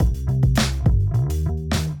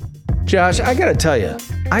Josh, I got to tell you,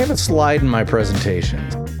 I have a slide in my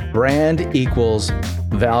presentations. Brand equals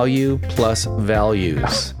value plus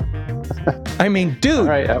values. I mean, dude. All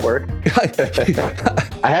right, that worked.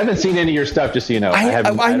 I haven't seen any of your stuff, just so you know.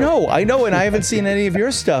 I know, and I haven't seen any of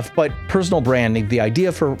your stuff, but personal branding, the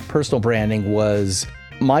idea for personal branding was,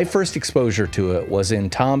 my first exposure to it was in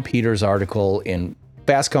Tom Peters' article in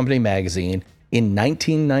Fast Company magazine in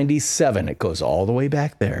 1997. It goes all the way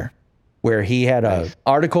back there, where he had an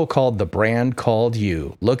article called The Brand Called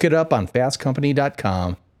You. Look it up on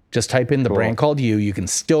fastcompany.com. Just type in The Brand Called You. You can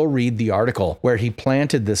still read the article where he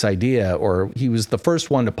planted this idea, or he was the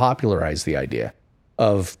first one to popularize the idea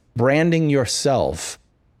of branding yourself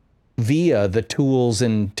via the tools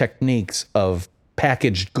and techniques of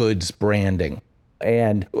packaged goods branding.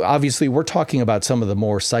 And obviously, we're talking about some of the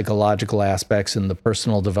more psychological aspects and the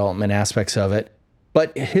personal development aspects of it.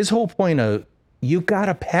 But his whole point of, you got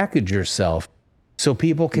to package yourself so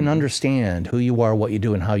people can understand who you are, what you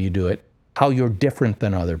do, and how you do it, how you're different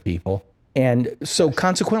than other people. And so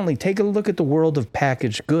consequently, take a look at the world of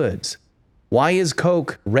packaged goods. Why is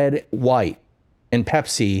Coke red, white, and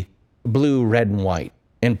Pepsi blue, red, and white,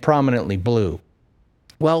 and prominently blue?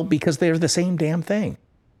 Well, because they're the same damn thing.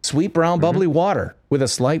 Sweet, brown, bubbly water with a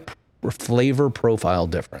slight flavor profile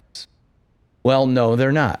difference. Well, no,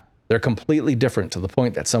 they're not. They're completely different, to the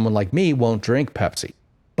point that someone like me won't drink Pepsi,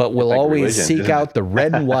 but will always seek out the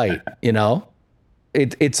red and white, you know?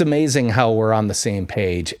 It's amazing how we're on the same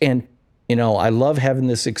page. And, you know, I love having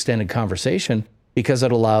this extended conversation because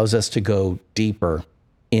it allows us to go deeper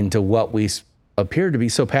into what we appear to be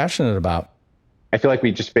so passionate about. I feel like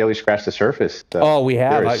we just barely scratched the surface. We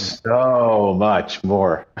have. There's so much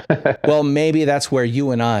more. Well, maybe that's where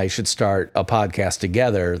you and I should start a podcast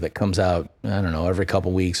together that comes out, I don't know, every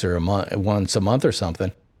couple of weeks or once a month or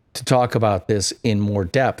something, to talk about this in more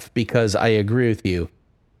depth, because I agree with you.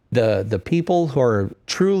 The people who are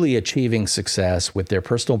truly achieving success with their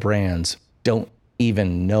personal brands don't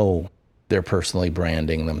even know they're personally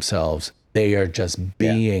branding themselves. They are just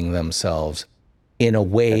being themselves in a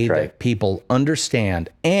way that people understand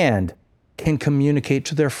and can communicate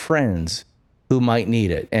to their friends who might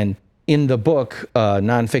need it. And in the book,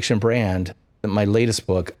 Nonfiction Brand, my latest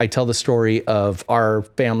book, I tell the story of our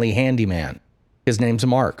family handyman. His name's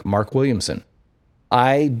Mark Williamson.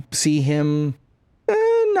 I see him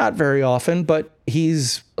not very often, but he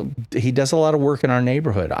does a lot of work in our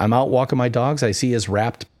neighborhood. I'm out walking my dogs. I see his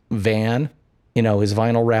wrapped van, his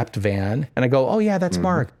vinyl wrapped van. And I go, oh yeah, that's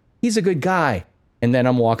Mark. He's a good guy. And then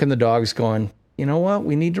I'm walking the dogs going, you know what?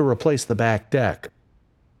 We need to replace the back deck.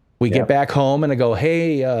 We get back home and I go,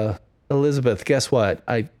 hey, Elizabeth, guess what?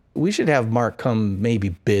 We should have Mark come maybe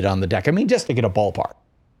bid on the deck. I mean, just to get a ballpark.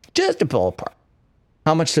 Just a ballpark.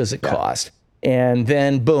 How much does it cost? And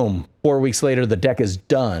then boom, 4 weeks later, the deck is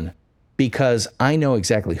done because I know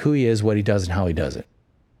exactly who he is, what he does, and how he does it.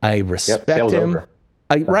 I respect him.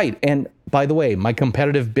 Right. And by the way, my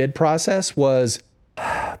competitive bid process was,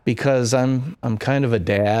 because I'm kind of a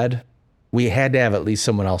dad, we had to have at least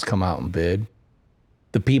someone else come out and bid.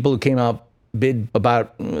 The people who came out bid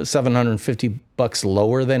about $750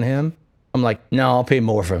 lower than him. I'm like, no, I'll pay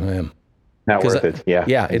more from him. Not worth it. Yeah.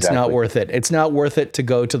 Yeah, it's not worth it. It's not worth it to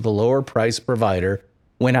go to the lower price provider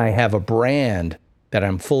when I have a brand that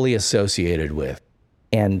I'm fully associated with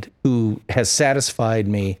and who has satisfied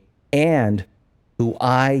me and who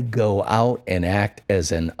I go out and act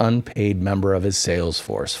as an unpaid member of his sales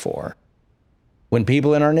force for. When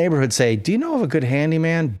people in our neighborhood say, do you know of a good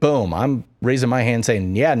handyman? Boom, I'm raising my hand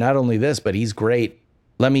saying, yeah, not only this, but he's great.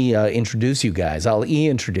 Let me introduce you guys. I'll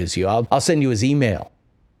introduce you. I'll send you his email.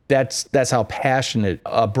 That's how passionate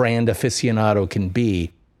a brand aficionado can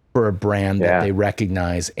be for a brand that they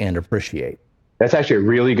recognize and appreciate. That's actually a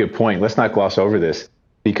really good point. Let's not gloss over this,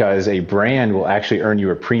 because a brand will actually earn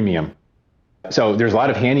you a premium. So there's a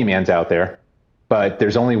lot of handymans out there, but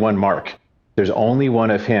there's only one Mark. There's only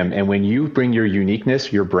one of him. And when you bring your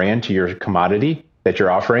uniqueness, your brand to your commodity that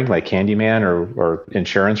you're offering, like handyman or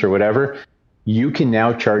insurance or whatever, you can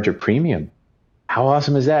now charge a premium. How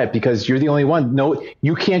awesome is that? Because you're the only one. No,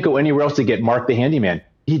 you can't go anywhere else to get Mark the handyman.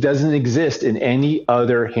 He doesn't exist in any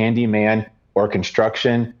other handyman or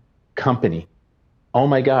construction company. Oh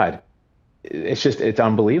my God. It's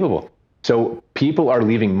unbelievable. So people are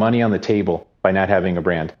leaving money on the table by not having a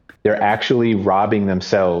brand. They're actually robbing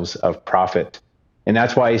themselves of profit. And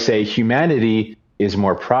that's why I say humanity is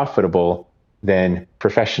more profitable than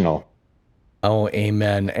professional. Oh,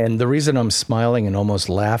 amen. And the reason I'm smiling and almost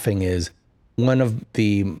laughing is one of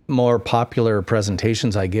the more popular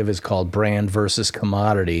presentations I give is called Brand versus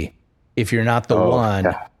Commodity. If you're not the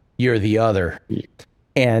one, you're the other.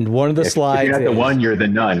 And one of the slides, if you're not the one, you're the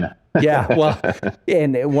none. Yeah, well,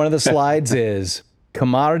 and one of the slides is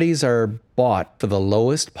commodities are bought for the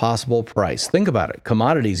lowest possible price. Think about it.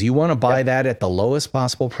 Commodities, you want to buy that at the lowest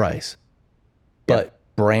possible price. But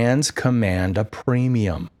brands command a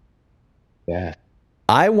premium. Yeah.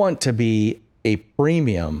 I want to be a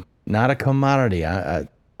premium, not a commodity. I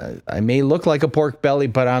may look like a pork belly,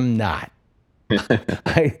 but I'm not.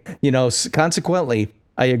 Consequently,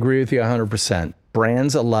 I agree with you 100%.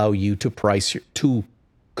 Brands allow you to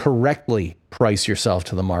correctly price yourself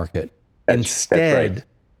to the market instead right.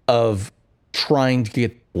 of trying to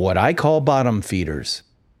get what I call bottom feeders.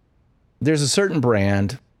 There's a certain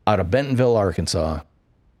brand out of Bentonville, Arkansas,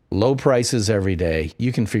 low prices every day.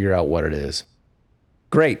 You can figure out what it is.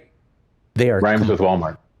 Great. They are rhymes with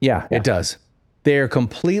Walmart. Yeah, it does. They are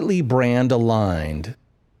completely brand aligned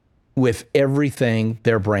with everything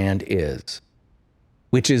their brand is,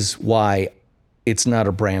 which is why it's not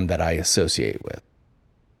a brand that I associate with.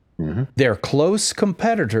 Mm-hmm. Their close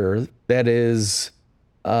competitor that is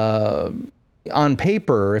on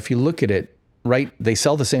paper, if you look at it, right, they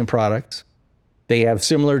sell the same products. They have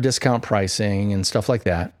similar discount pricing and stuff like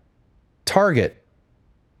that. Target,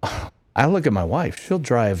 I look at my wife. She'll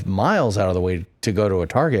drive miles out of the way to go to a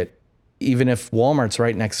Target, even if Walmart's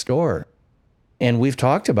right next door. And we've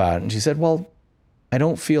talked about it. And she said, well, I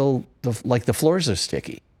don't feel like the floors are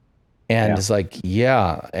sticky. And it's like,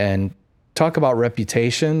 yeah. And talk about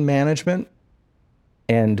reputation management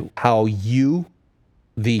and how you,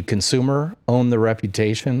 the consumer, own the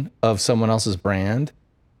reputation of someone else's brand.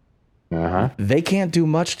 They can't do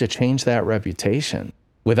much to change that reputation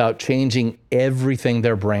without changing everything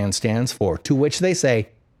their brand stands for, to which they say,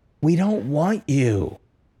 we don't want you.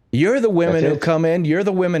 You're the women who come in, you're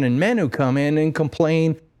the women and men who come in and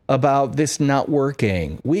complain about this not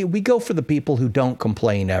working. We go for the people who don't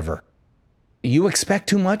complain ever. You expect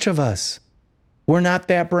too much of us. We're not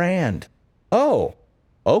that brand. Oh,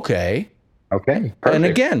 okay. Okay. Perfect. And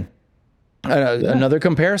again, another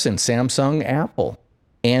comparison, Samsung, Apple,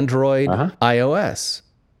 Android, iOS.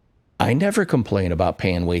 I never complain about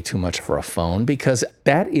paying way too much for a phone because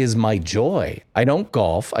that is my joy. I don't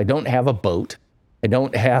golf. I don't have a boat. I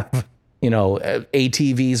don't have,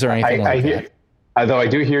 ATVs or anything like that. Although I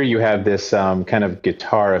do hear you have this kind of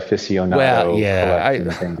guitar aficionado. Well,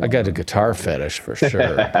 yeah, I got a guitar fetish for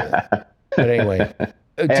sure. But anyway,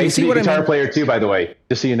 do you see what I mean? Guitar player too, by the way.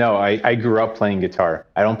 Just so you know, I grew up playing guitar.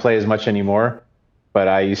 I don't play as much anymore, but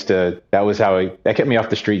I used to. That kept me off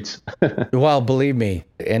the streets. Well, believe me,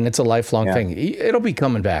 and it's a lifelong thing. It'll be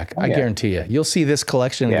coming back. I guarantee you. You'll see this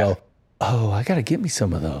collection and go, "Oh, I got to get me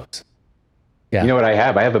some of those." Yeah. You know what I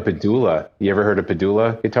have? I have a Padula. You ever heard of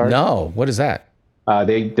Padula guitars? No. What is that?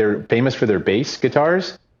 They're famous for their bass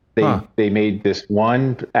guitars. They made this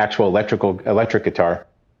one actual electric guitar,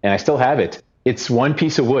 and I still have it. It's one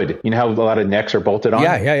piece of wood. You know how a lot of necks are bolted on?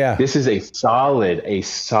 Yeah. This is a solid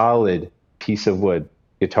piece of wood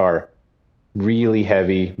guitar. Really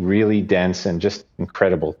heavy, really dense, and just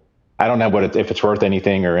incredible. I don't know if it's worth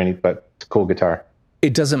anything but it's a cool guitar.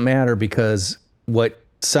 It doesn't matter because what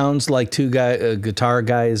sounds like two guitar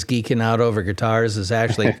guys geeking out over guitars is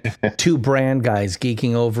actually two brand guys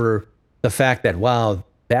geeking over the fact that, wow,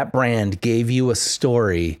 that brand gave you a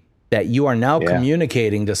story that you are now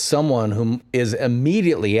communicating to someone who is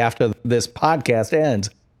immediately after this podcast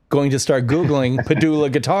ends going to start Googling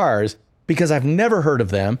Padula guitars because I've never heard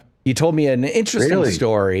of them. You told me an interesting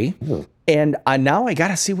story, and now I got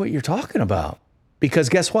to see what you're talking about because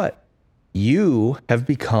guess what? You have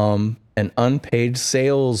become an unpaid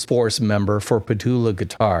sales force member for Padula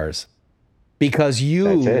guitars because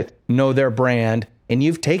you know their brand and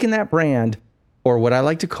you've taken that brand, or what I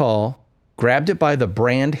like to call, grabbed it by the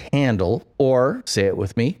brand handle, or say it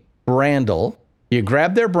with me, brandle. You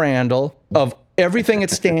grab their brandle of everything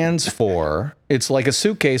it stands for. It's like a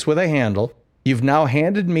suitcase with a handle. You've now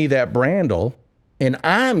handed me that brandle and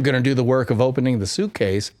I'm going to do the work of opening the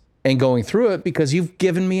suitcase and going through it because you've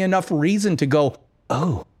given me enough reason to go,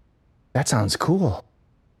 oh, that sounds cool.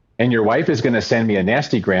 And your wife is going to send me a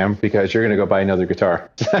nastygram because you're going to go buy another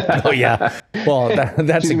guitar. Oh, yeah. Well,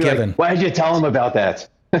 that's a given. Like, why did you tell him about that?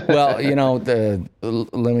 Well,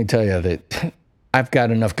 let me tell you that I've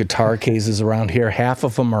got enough guitar cases around here. Half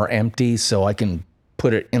of them are empty, so I can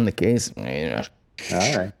put it in the case. All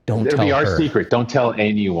right. Don't It'll tell be our her. secret. Don't tell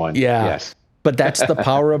anyone. Yeah. Yes. But that's the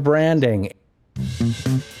power of branding.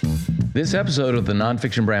 This episode of the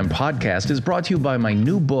Nonfiction Brand Podcast is brought to you by my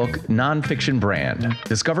new book, Nonfiction Brand.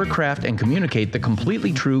 Discover, craft, and communicate the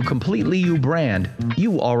completely true, completely you brand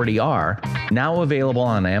you already are, now available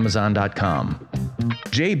on Amazon.com.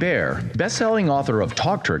 Jay Baer, best-selling author of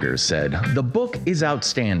Talk Triggers, said, "The book is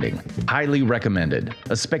outstanding, highly recommended,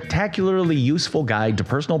 a spectacularly useful guide to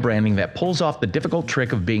personal branding that pulls off the difficult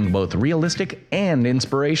trick of being both realistic and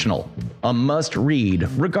inspirational. A must-read,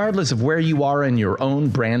 regardless of where you are in your own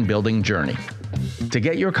brand-building journey." To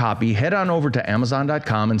get your copy, head on over to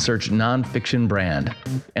Amazon.com and search Nonfiction Brand.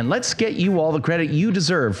 And let's get you all the credit you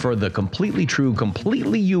deserve for the completely true,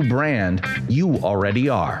 completely you brand you already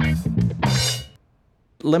are.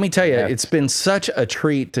 Let me tell you, it's been such a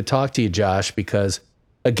treat to talk to you, Josh, because,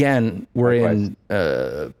 again, we're in,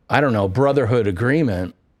 brotherhood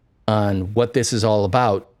agreement on what this is all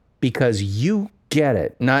about, because you get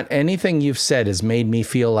it. Not anything you've said has made me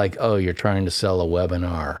feel like, oh, you're trying to sell a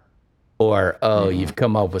webinar. Or, oh, you've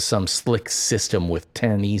come up with some slick system with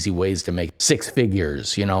 10 easy ways to make 6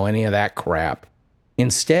 figures, any of that crap.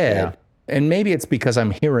 Instead, and maybe it's because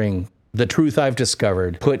I'm hearing the truth I've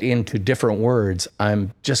discovered put into different words,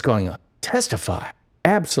 I'm just going, testify.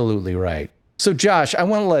 Absolutely right. So, Josh, I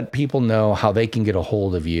want to let people know how they can get a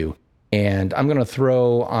hold of you. And I'm going to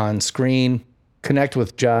throw on screen, connect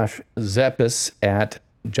with Josh Zeppis at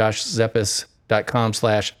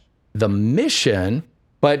joshzeppis.com/themission.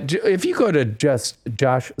 But if you go to just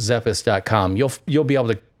joshzeppis.com, you'll be able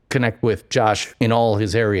to connect with Josh in all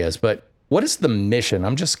his areas. But what is the mission?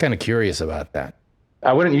 I'm just kind of curious about that.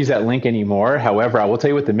 I wouldn't use that link anymore. However, I will tell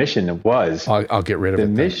you what the mission was. I'll get rid of it. The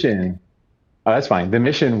mission, oh, that's fine. The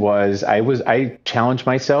mission was I challenged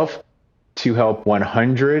myself to help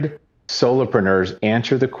 100 solopreneurs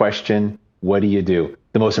answer the question, what do you do?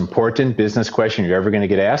 The most important business question you're ever going to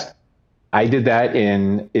get asked. I did that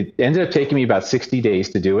it ended up taking me about 60 days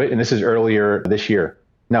to do it. And this is earlier this year.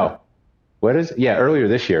 No, earlier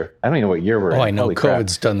this year. I don't even know what year we're in. Oh, I know. Holy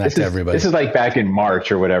COVID's crap. done that to everybody. This is like back in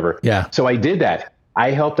March or whatever. Yeah. So I did that.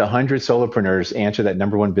 I helped 100 solopreneurs answer that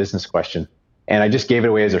number one business question. And I just gave it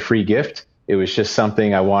away as a free gift. It was just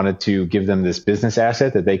something I wanted to give them, this business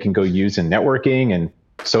asset that they can go use in networking and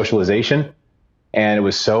socialization. And it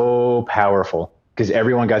was so powerful because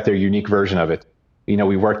everyone got their unique version of it.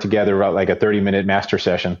 We worked together about like a 30-minute master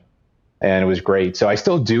session, and it was great. So I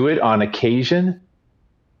still do it on occasion.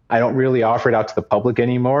 I don't really offer it out to the public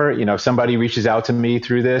anymore. If somebody reaches out to me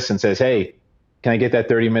through this and says, hey, can I get that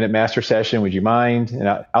 30-minute master session? Would you mind? And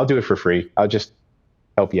I'll do it for free. I'll just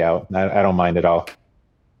help you out. I don't mind at all.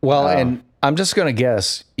 Well, and I'm just going to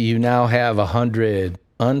guess you now have 100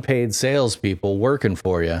 unpaid salespeople working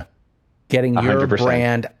for you, getting your 100%.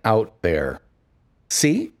 brand out there.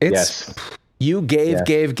 See, you gave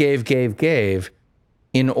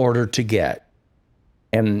in order to get.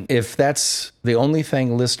 And if that's the only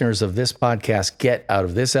thing listeners of this podcast get out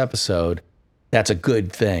of this episode, that's a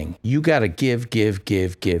good thing. You got to give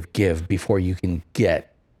before you can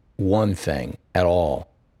get one thing at all.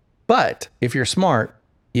 But if you're smart,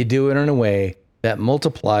 you do it in a way that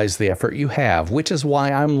multiplies the effort you have, which is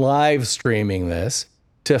why I'm live streaming this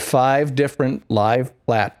to 5 different live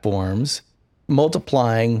platforms,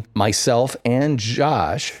 multiplying myself and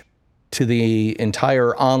Josh to the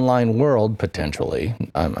entire online world, potentially.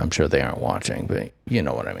 I'm sure they aren't watching, but you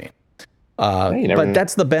know what I mean. But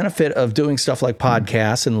that's the benefit of doing stuff like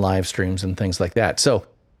podcasts and live streams and things like that. So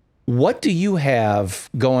what do you have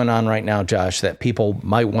going on right now, Josh, that people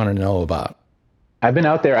might want to know about? I've been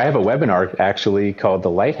out there. I have a webinar actually called The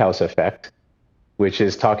Lighthouse Effect, which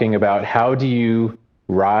is talking about how do you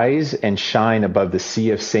rise and shine above the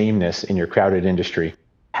sea of sameness in your crowded industry.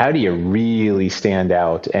 How do you really stand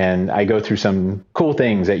out? And I go through some cool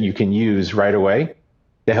things that you can use right away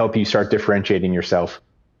to help you start differentiating yourself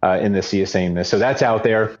in the sea of sameness. So that's out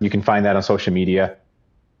there. You can find that on social media.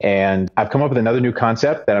 And I've come up with another new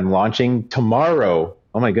concept that I'm launching tomorrow.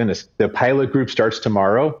 Oh my goodness. The pilot group starts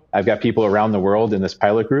tomorrow. I've got people around the world in this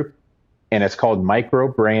pilot group, and it's called Micro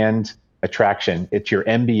Brand Attraction. It's your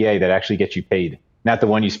MBA that actually gets you paid. Not the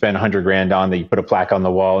one you spend $100,000 on that you put a plaque on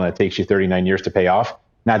the wall and it takes you 39 years to pay off.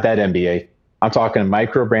 Not that MBA. I'm talking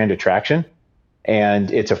Micro Brand Attraction.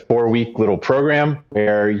 And it's a 4-week little program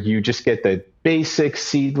where you just get the basic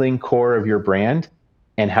seedling core of your brand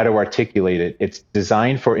and how to articulate it. It's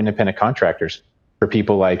designed for independent contractors, for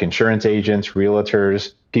people like insurance agents,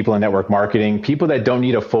 realtors, people in network marketing, people that don't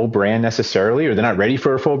need a full brand necessarily, or they're not ready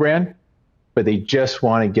for a full brand, but they just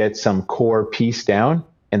want to get some core piece down.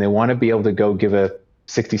 And they want to be able to go give a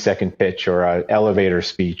 60-second pitch or an elevator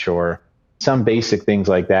speech or some basic things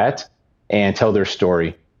like that and tell their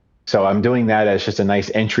story. So I'm doing that as just a nice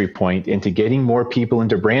entry point into getting more people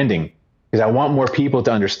into branding, because I want more people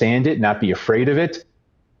to understand it, not be afraid of it.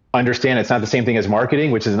 Understand it's not the same thing as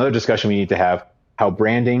marketing, which is another discussion we need to have, how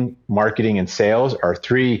branding, marketing, and sales are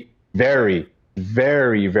 3 very,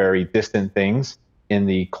 very, very distant things. in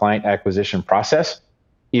the client acquisition process,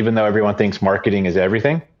 even though everyone thinks marketing is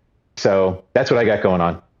everything. So that's what I got going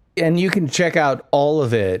on. And you can check out all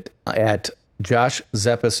of it at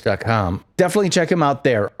joshzeppis.com. Definitely check him out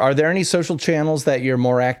there. Are there any social channels that you're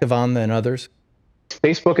more active on than others?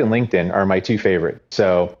 Facebook and LinkedIn are my two favorite.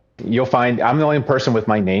 So you'll find I'm the only person with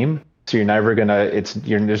my name. So you're never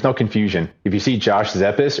there's no confusion. If you see Josh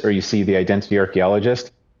Zeppis or you see the Identity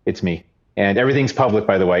Archaeologist, it's me. And everything's public,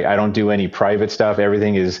 by the way. I don't do any private stuff.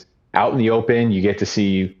 Everything is out in the open. You get to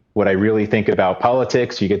see what I really think about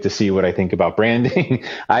politics. You get to see what I think about branding.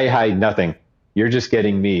 I hide nothing. You're just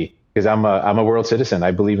getting me because I'm a world citizen.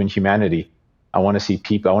 I believe in humanity. I want to see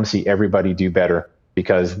people. I want to see everybody do better,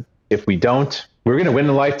 because if we don't, we're going to win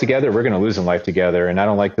in life together. We're going to lose in life together. And I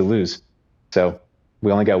don't like to lose. So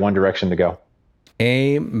we only got one direction to go.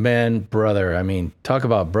 Amen, brother. I mean, talk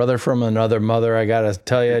about brother from another mother. I got to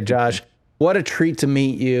tell you, Josh, what a treat to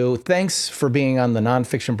meet you. Thanks for being on the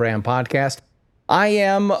Nonfiction Brand podcast. I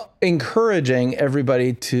am encouraging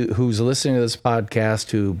everybody who's listening to this podcast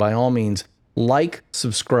to, by all means, like,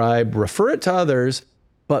 subscribe, refer it to others.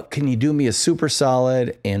 But can you do me a super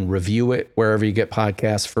solid and review it wherever you get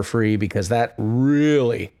podcasts for free? Because that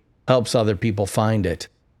really helps other people find it.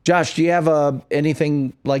 Josh, do you have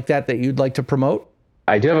anything like that you'd like to promote?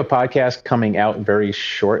 I do have a podcast coming out very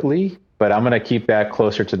shortly, but I'm going to keep that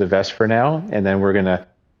closer to the vest for now. And then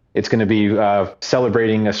it's going to be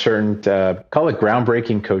celebrating a certain, call it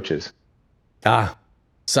groundbreaking coaches.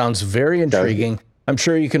 Sounds very intriguing. I'm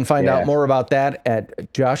sure you can find out more about that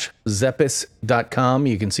at joshzeppis.com.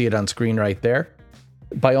 You can see it on screen right there.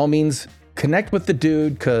 By all means, connect with the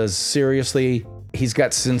dude, because seriously, he's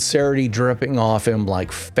got sincerity dripping off him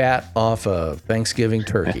like fat off a Thanksgiving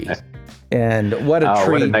turkey. And what a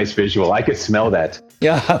treat. What a nice visual. I could smell that.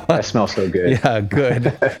 Yeah. That smells so good. Yeah,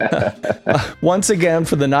 good. Once again,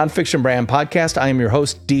 for the Nonfiction Brand podcast, I am your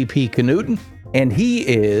host, DP Knudten, and he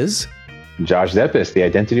is Josh Zeppis, the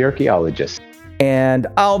Identity Archaeologist. And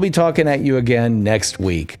I'll be talking at you again next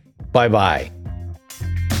week. Bye-bye.